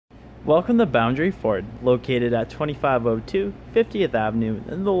Welcome to Boundary Ford, located at 2502 50th Avenue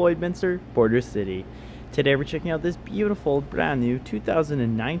in the Lloydminster, Border City. Today we're checking out this beautiful brand new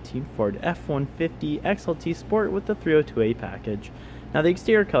 2019 Ford F-150 XLT Sport with the 302A package. Now the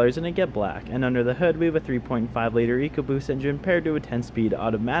exterior color is going to get black, and under the hood we have a 3.5 liter EcoBoost engine paired to a 10-speed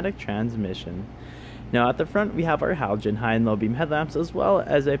automatic transmission. Now at the front we have our halogen high and low beam headlamps, as well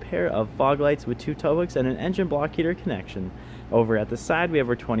as a pair of fog lights with two tow hooks and an engine block heater connection. Over at the side we have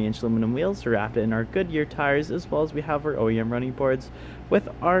our 20-inch aluminum wheels wrapped in our Goodyear tires, as well as we have our OEM running boards with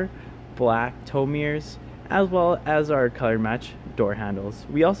our black tow mirrors, as well as our color match door handles.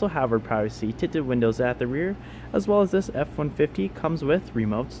 We also have our privacy tinted windows at the rear, as well as this F-150 comes with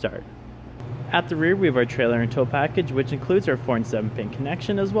remote start. At the rear we have our trailer and tow package, which includes our 4 and 7 pin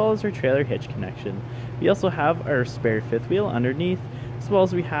connection as well as our trailer hitch connection. We also have our spare fifth wheel underneath, as well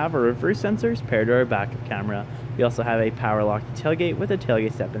as we have our reverse sensors paired to our backup camera. We also have a power locked tailgate with a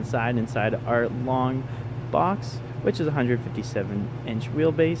tailgate step inside our long box, which is a 157-inch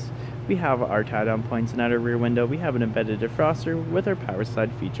wheelbase. We have our tie-down points, and at our rear window we have an embedded defroster with our power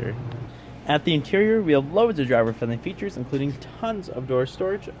slide feature. At the interior we have loads of driver-friendly features, including tons of door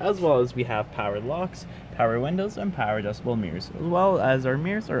storage, as well as we have power locks, power windows, and power adjustable mirrors, as well as our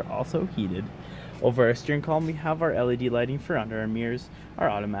mirrors are also heated. Over our steering column we have our LED lighting for under our mirrors, our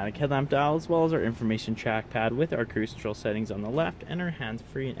automatic headlamp dial, as well as our information trackpad with our cruise control settings on the left and our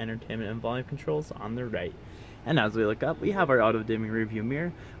hands-free and entertainment and volume controls on the right. And as we look up, we have our auto-dimming rearview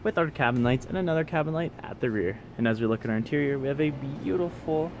mirror with our cabin lights and another cabin light at the rear. And as we look at our interior, we have a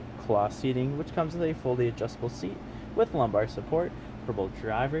beautiful cloth seating, which comes with a fully adjustable seat with lumbar support for both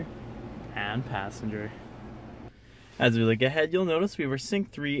driver and passenger. As we look ahead, you'll notice we have our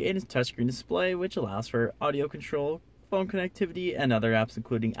Sync 3 8-inch touchscreen display, which allows for audio control, phone connectivity, and other apps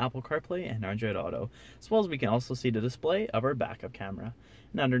including Apple CarPlay and Android Auto, as well as we can also see the display of our backup camera.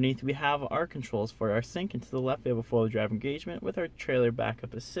 And underneath we have our controls for our sync, and to the left we have a full drive engagement with our trailer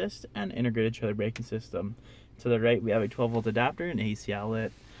backup assist and integrated trailer braking system. To the right we have a 12-volt adapter and AC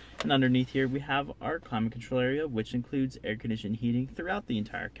outlet. And underneath here we have our climate control area, which includes air conditioned heating throughout the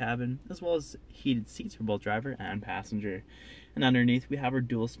entire cabin, as well as heated seats for both driver and passenger. And underneath we have our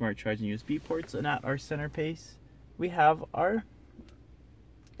dual smart charging USB ports, and at our center base we have our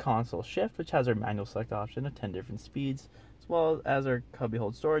console shift, which has our manual select option of 10 different speeds, as well as our cubby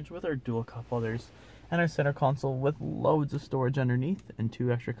hold storage with our dual cup holders, and our center console with loads of storage underneath and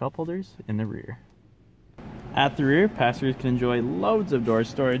 2 extra cup holders in the rear. At the rear, passengers can enjoy loads of door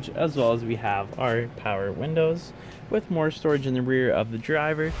storage, as well as we have our power windows with more storage in the rear of the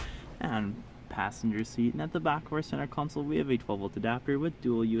driver and passenger seat. And at the back of our center console we have a 12-volt adapter with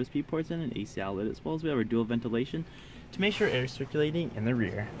dual USB ports and an AC outlet, as well as we have our dual ventilation to make sure air is circulating in the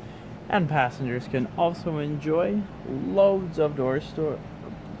rear. And passengers can also enjoy loads of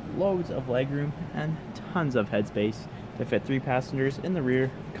loads of legroom and tons of headspace to fit 3 passengers in the rear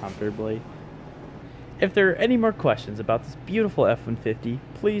comfortably. If there are any more questions about this beautiful F-150,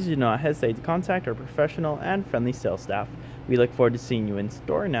 please do not hesitate to contact our professional and friendly sales staff. We look forward to seeing you in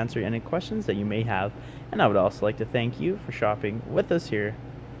store and answering any questions that you may have. And I would also like to thank you for shopping with us here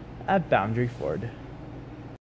at Boundary Ford.